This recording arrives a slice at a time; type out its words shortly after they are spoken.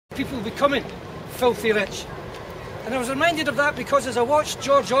people becoming filthy rich. And I was reminded of that because as I watched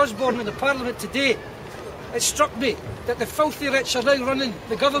George Osborne in the Parliament today, it struck me that the filthy rich are now running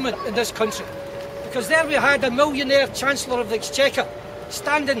the government in this country. Because there we had a millionaire Chancellor of the Exchequer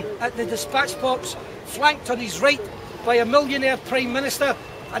standing at the dispatch box, flanked on his right by a millionaire Prime Minister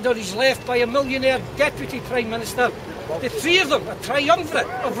and on his left by a millionaire Deputy Prime Minister. The three of them, a triumvirate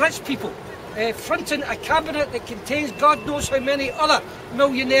of rich people, fronting a cabinet that contains God knows how many other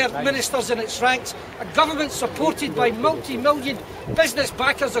millionaire ministers in its ranks, a government supported by multi-million business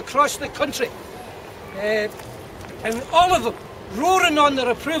backers across the country, and all of them roaring on their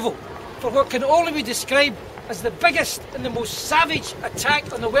approval for what can only be described as the biggest and the most savage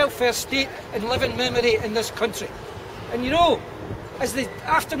attack on the welfare state in living memory in this country. And you know, as the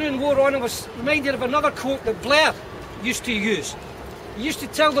afternoon wore on, I was reminded of another quote that Blair used to use. He used to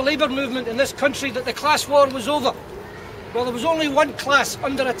tell the Labour movement in this country that the class war was over. Well, there was only one class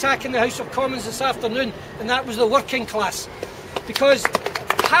under attack in the House of Commons this afternoon, and that was the working class. Because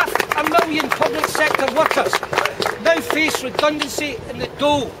 500,000 public sector workers now face redundancy in the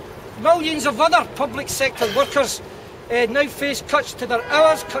dole. Millions of other public sector workers now face cuts to their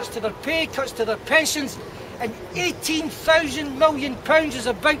hours, cuts to their pay, cuts to their pensions, and £18,000 million is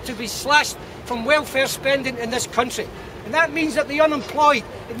about to be slashed from welfare spending in this country. And that means that the unemployed,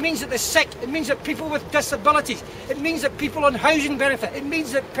 it means that the sick, it means that people with disabilities, it means that people on housing benefit, it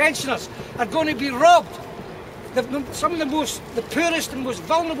means that pensioners are going to be robbed. Some of the poorest and most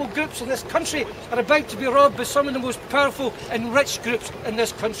vulnerable groups in this country are about to be robbed by some of the most powerful and rich groups in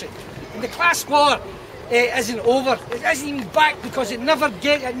this country. And the class war isn't over. It isn't even back because it never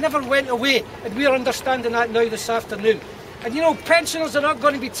went away, and we are understanding that now this afternoon. And you know, pensioners are not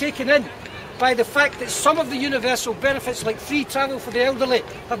going to be taken in by the fact that some of the universal benefits like free travel for the elderly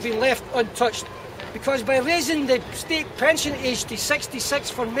have been left untouched. Because by raising the state pension age to 66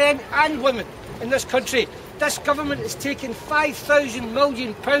 for men and women in this country, this government is taking £5,000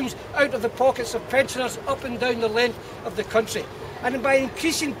 million out of the pockets of pensioners up and down the length of the country. And by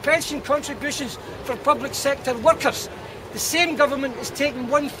increasing pension contributions for public sector workers, the same government is taking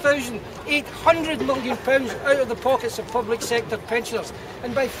 £1,800 million out of the pockets of public sector pensioners.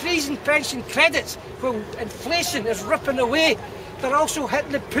 And by freezing pension credits while inflation is ripping away, they're also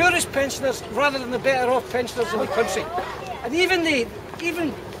hitting the poorest pensioners rather than the better off pensioners in the country. And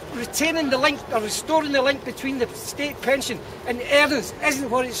even retaining the link or restoring the link between the state pension and earnings isn't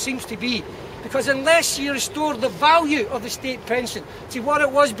what it seems to be. Because unless you restore the value of the state pension to what it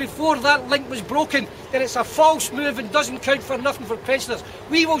was before that link was broken, then it's a false move and doesn't count for nothing for pensioners.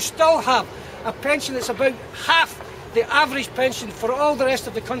 We will still have a pension that's about half the average pension for all the rest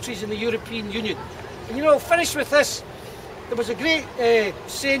of the countries in the European Union. And you know, I'll finish with this. There was a great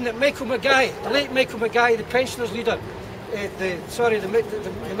saying that Michael Mackay, the late Michael Mackay, the pensioners leader, the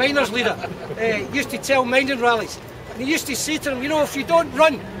miners leader, used to tell mining rallies. And he used to say to them, you know, if you don't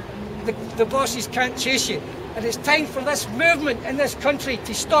run, the bosses can't chase you. And it's time for this movement in this country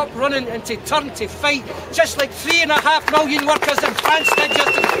to stop running and to turn to fight, just like 3.5 million workers in France did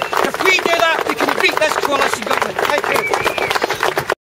yesterday. If we do that, we can beat this coalition government. Thank you.